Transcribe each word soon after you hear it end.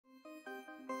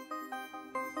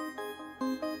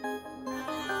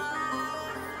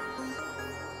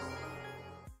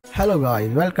Hello guys,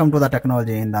 welcome to the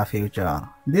technology in the future.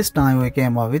 This time we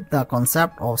came up with the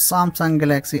concept of Samsung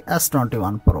Galaxy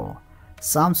S21 Pro.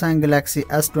 Samsung Galaxy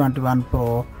S21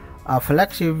 Pro, a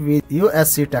flagship with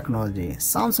USC technology.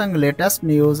 Samsung latest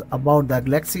news about the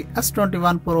Galaxy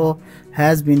S21 Pro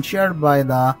has been shared by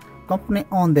the company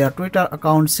on their Twitter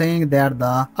account, saying that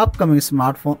the upcoming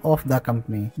smartphone of the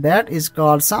company, that is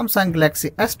called Samsung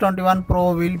Galaxy S21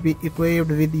 Pro, will be equipped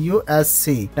with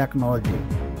USC technology.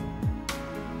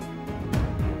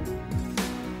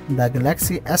 The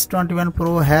Galaxy S21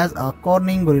 Pro has a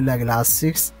Corning Gorilla Glass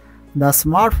 6. The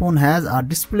smartphone has a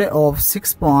display of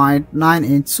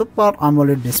 6.9-inch Super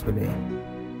AMOLED display,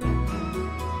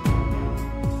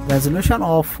 resolution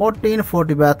of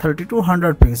 1440 by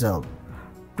 3200 pixels,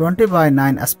 20 by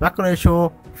 9 aspect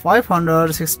ratio,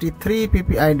 563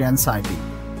 ppi density.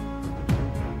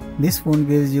 This phone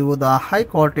gives you the high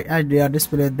quality HDR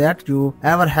display that you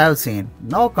ever have seen.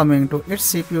 Now coming to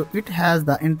its CPU, it has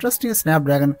the interesting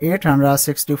Snapdragon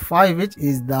 865, which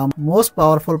is the most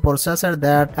powerful processor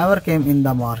that ever came in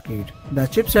the market. The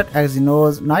Chipset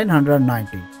Exynos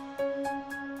 990.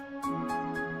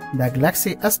 The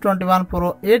Galaxy S21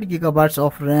 Pro 8GB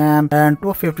of RAM and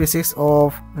 256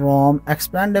 of ROM,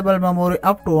 expandable memory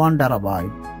up to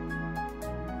 1TB.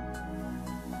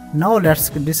 Now let's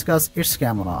discuss its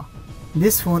camera.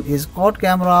 This phone is quad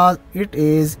camera. It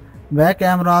is back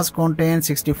cameras contain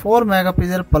 64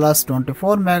 megapixel plus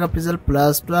 24 megapixel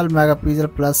plus 12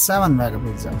 megapixel plus 7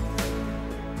 megapixel.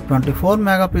 24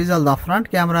 megapixel the front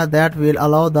camera that will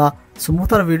allow the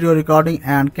smoother video recording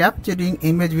and capturing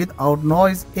image without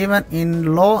noise even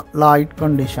in low light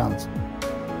conditions.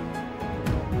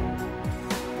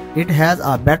 It has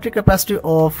a battery capacity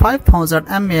of 5000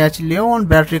 mAh Li-ion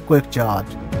battery quick charge.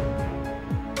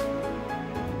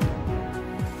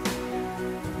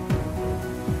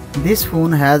 This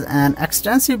phone has an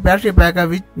extensive battery backup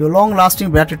with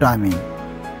long-lasting battery timing.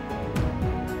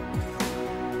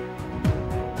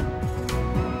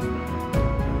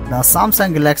 The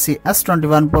Samsung Galaxy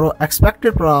S21 Pro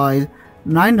expected price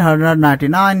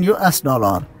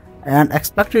 $999 and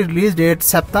expected release date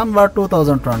September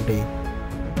 2020.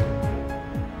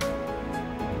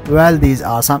 Well, these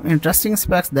are some interesting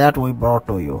specs that we brought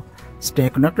to you. Stay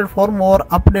connected for more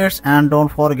updates and don't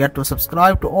forget to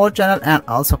subscribe to our channel and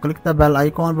also click the bell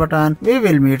icon button. We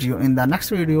will meet you in the next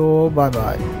video. Bye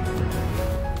bye.